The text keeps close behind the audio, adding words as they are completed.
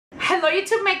Hello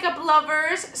YouTube makeup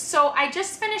lovers. So I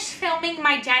just finished filming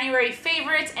my January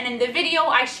favorites, and in the video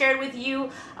I shared with you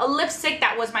a lipstick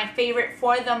that was my favorite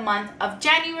for the month of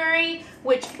January,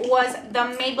 which was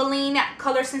the Maybelline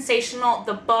Color Sensational,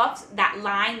 the Buffs, that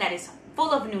line that is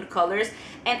full of nude colors,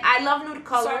 and I love nude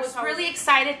colors. So I was really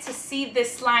excited to see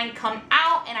this line come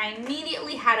out, and I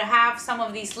immediately had to have some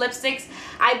of these lipsticks.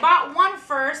 I bought one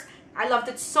first. I loved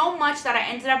it so much that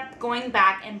I ended up going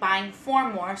back and buying 4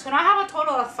 more. So now I have a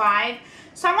total of 5.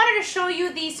 So I wanted to show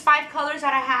you these 5 colors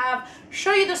that I have,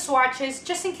 show you the swatches,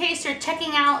 just in case you're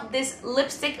checking out this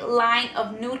lipstick line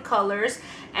of nude colors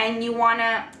and you want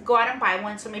to go out and buy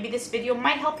one. So maybe this video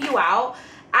might help you out.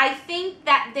 I think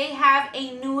that they have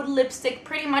a nude lipstick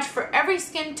pretty much for every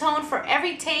skin tone, for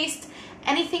every taste,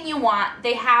 anything you want.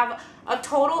 They have a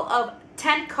total of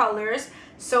 10 colors.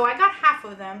 So I got half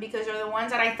of them because they're the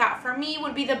ones that I thought for me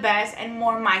would be the best and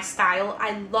more my style.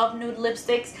 I love nude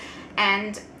lipsticks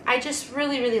and I just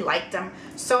really liked them.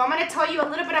 So I'm going to tell you a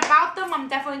little bit about them. I'm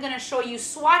definitely going to show you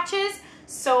swatches.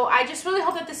 So I just really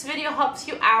hope that this video helps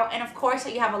you out, and of course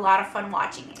that you have a lot of fun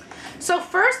watching it. So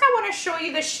first I want to show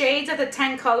you the shades of the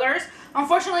 10 colors.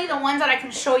 Unfortunately, the ones that I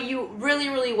can show you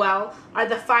really well are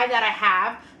the 5 that I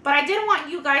have. But I did want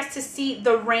you guys to see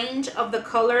the range of the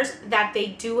colors that they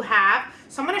do have.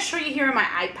 So I'm going to show you here on my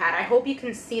iPad. I hope you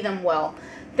can see them well.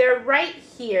 They're right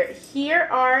here. Here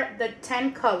are the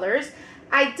 10 colors.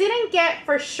 I didn't get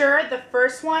for sure the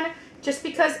first one just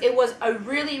because it was a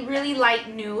really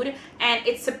light nude, and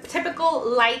it's a typical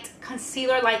light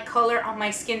concealer-like color on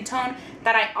my skin tone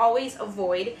that I always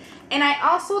avoid. And I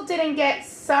also didn't get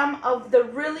some of the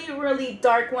really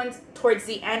dark ones towards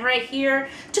the end right here,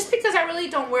 just because I really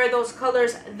don't wear those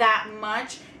colors that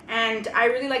much, and I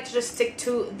really like to just stick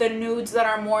to the nudes that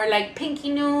are more like pinky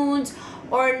nudes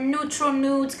or neutral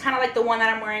nudes, kind of like the one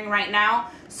that I'm wearing right now.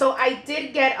 So I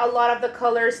did get a lot of the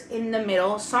colors in the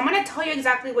middle. So I'm going to tell you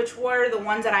exactly which were the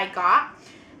ones that I got,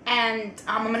 and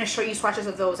I'm going to show you swatches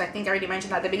of those. I think I already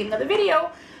mentioned that at the beginning of the video,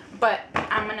 but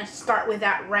I'm going to start with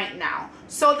that right now.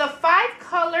 So the 5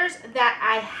 colors that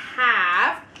I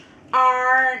have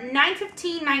are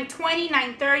 915, 920,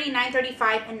 930,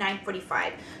 935, and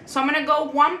 945. So I'm going to go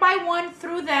one by one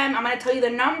through them. I'm going to tell you the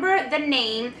number, the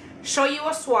name, show you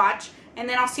a swatch, and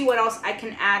then I'll see what else I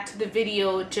can add to the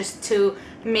video just to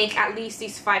make at least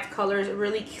these 5 colors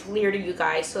really clear to you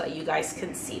guys so that you guys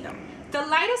can see them. The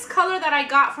lightest color that I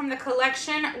got from the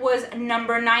collection was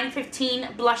number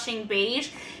 915 Blushing Beige.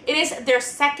 It is their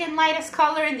second lightest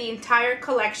color in the entire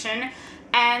collection,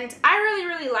 and I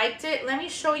really liked it. Let me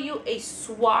show you a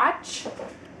swatch,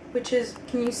 which is,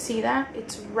 can you see that?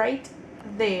 It's right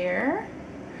there.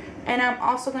 And I'm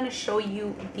also going to show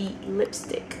you the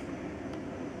lipstick.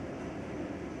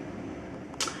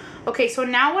 Okay, so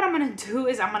now what I'm going to do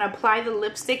is I'm going to apply the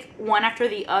lipstick one after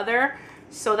the other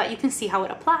so that you can see how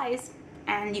it applies.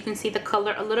 And you can see the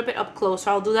color a little bit up close.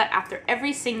 So I'll do that after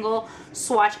every single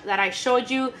swatch that I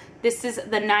showed you. This is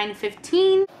the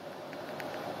 915.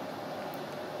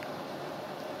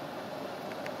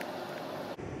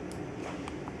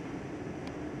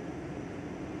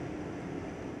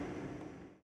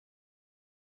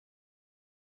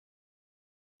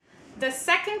 The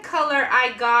second color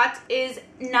I got is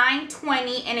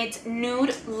 920, and it's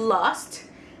Nude Lust,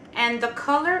 and the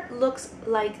color looks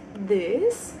like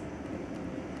this.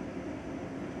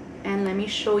 And let me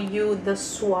show you the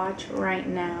swatch right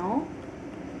now.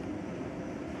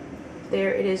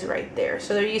 There it is right there.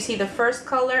 So there you see the first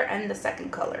color and the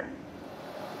second color.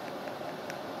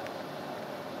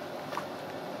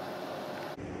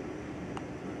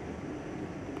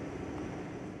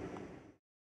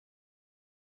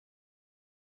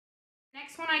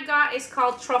 Next one I got is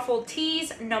called Truffle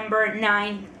Tease, number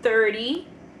 930.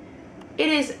 It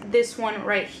is this one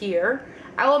right here.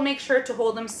 I will make sure to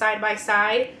hold them side by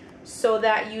side so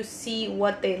that you see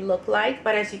what they look like.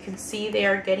 But as you can see, they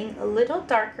are getting a little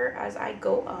darker as I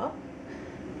go up.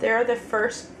 There are the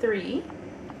first 3.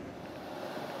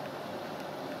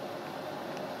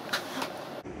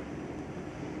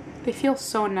 They feel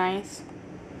so nice.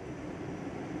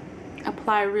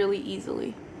 Apply really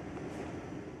easily.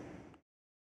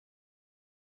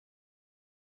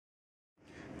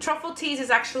 Truffle Tease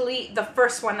is actually the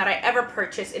first one that I ever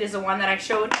purchased. It is the one that I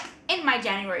showed in my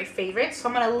January favorites. So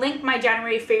I'm going to link my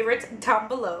January favorites down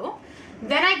below.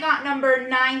 Then I got number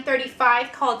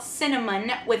 935 called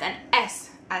Sin-a-mon with an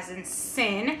S as in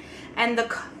sin. And the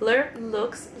color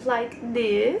looks like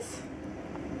this.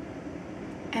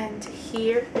 And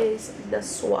here is the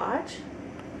swatch.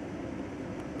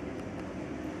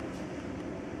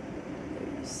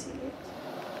 There you see it.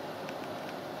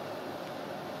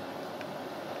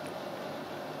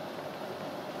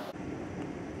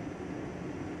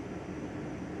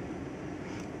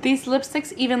 These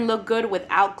lipsticks even look good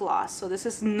without gloss. So this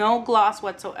is no gloss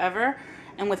whatsoever.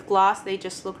 And with gloss, they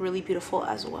just look really beautiful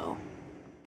as well.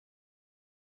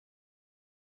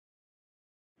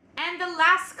 And the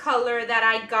last color that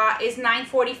I got is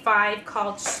 945,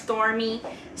 called Stormy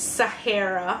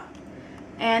Sahara.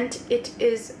 And it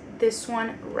is this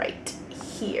one right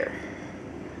here.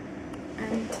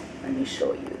 And let me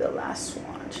show you the last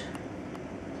swatch.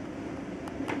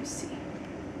 Let me see.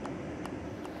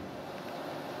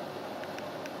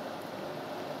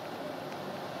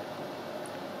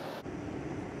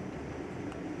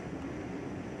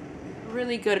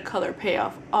 Really good color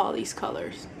payoff, all these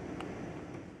colors.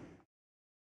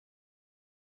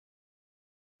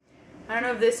 I don't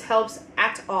know if this helps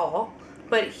at all,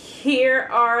 but here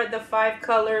are the 5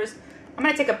 colors. I'm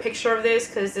gonna take a picture of this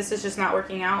because this is just not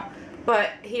working out.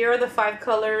 But here are the 5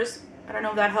 colors. I don't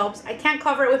know if that helps. I can't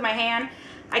cover it with my hand.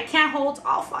 I can't hold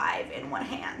all 5 in one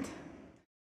hand.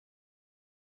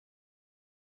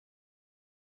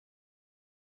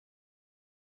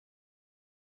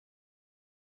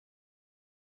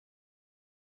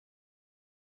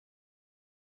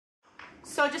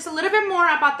 So just a little bit more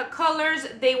about the colors.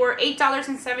 They were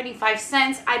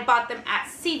 $8.75. I bought them at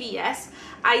CVS.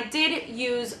 I did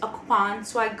use a coupon,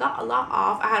 so I got a lot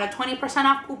off. I had a 20%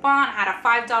 off coupon, I had a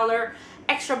 $5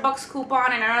 extra bucks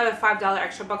coupon, and another $5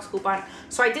 extra bucks coupon.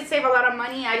 So I did save a lot of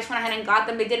money. I just went ahead and got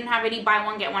them. They didn't have any buy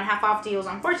one get one half off deals,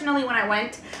 unfortunately, when I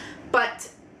went, but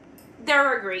they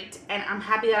were great, and I'm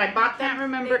happy that I bought them. I can't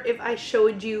remember if I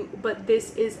showed you, but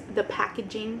this is the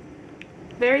packaging.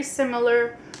 Very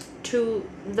similar to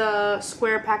the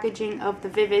square packaging of the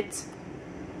Vivids.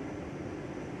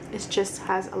 It just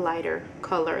has a lighter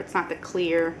color. It's not the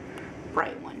clear,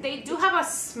 bright one. They do have a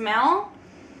smell.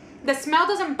 The smell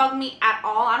doesn't bug me at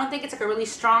all. I don't think it's like a really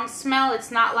strong smell. It's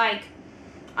not like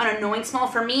an annoying smell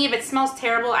for me. If it smells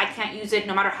terrible, I can't use it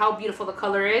no matter how beautiful the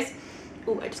color is.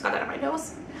 Ooh, I just got that on my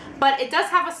nose. But it does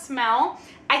have a smell.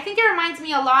 I think it reminds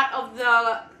me a lot of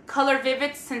the Color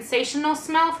Vivid Sensational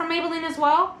smell from Maybelline as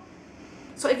well.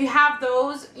 So if you have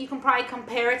those, you can probably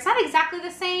compare. It's not exactly the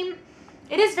same.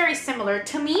 It is very similar.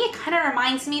 To me, it kind of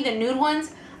reminds me, the nude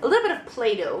ones, a little bit of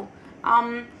Play-Doh.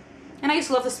 And I used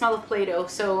to love the smell of Play-Doh.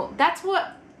 So that's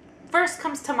what first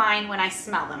comes to mind when I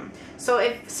smell them. So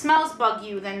if smells bug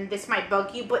you, then this might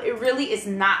bug you, but it really is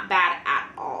not bad at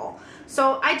all.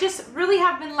 So I just really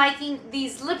have been liking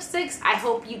these lipsticks. I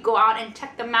hope you go out and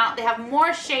check them out. They have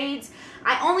more shades.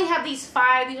 I only have these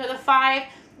 5. These are the 5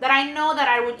 that I know that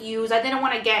I would use. I didn't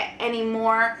want to get any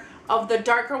more of the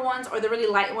darker ones or the really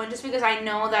light one, just because I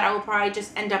know that I will probably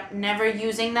just end up never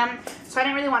using them. So I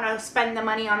didn't really want to spend the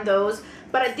money on those.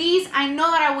 But these, I know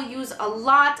that I will use a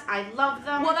lot. I love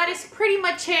them. Well, that is pretty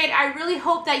much it. I really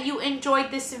hope that you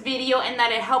enjoyed this video and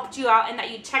that it helped you out and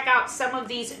that you check out some of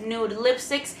these nude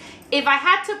lipsticks. If I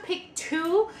had to pick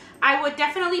 2, I would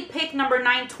definitely pick number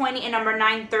 920 and number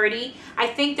 930. I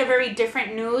think they're very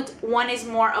different nudes. One is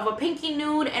more of a pinky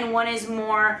nude and one is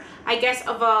more, I guess,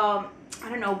 of a, I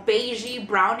don't know, beigey,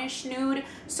 brownish nude.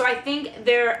 So I think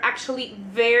they're actually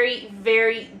very,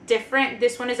 very different.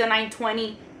 This one is a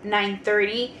 920,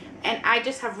 930. And I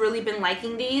just have really been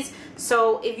liking these.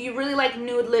 So if you really like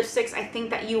nude lipsticks, I think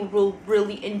that you will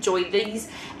really enjoy these.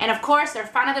 And of course, they're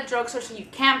found at the drugstore, so you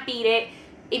can't beat it.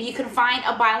 If you can find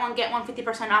a buy one get one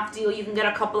 50% off deal, you can get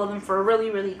a couple of them for a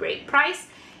really, really great price.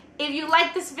 If you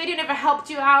like this video and if it helped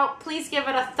you out, please give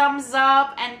it a thumbs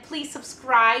up and please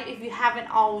subscribe if you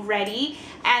haven't already.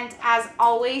 And as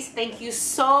always, thank you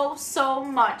so, so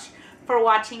much for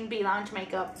watching B Lounge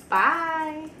Makeup.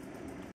 Bye!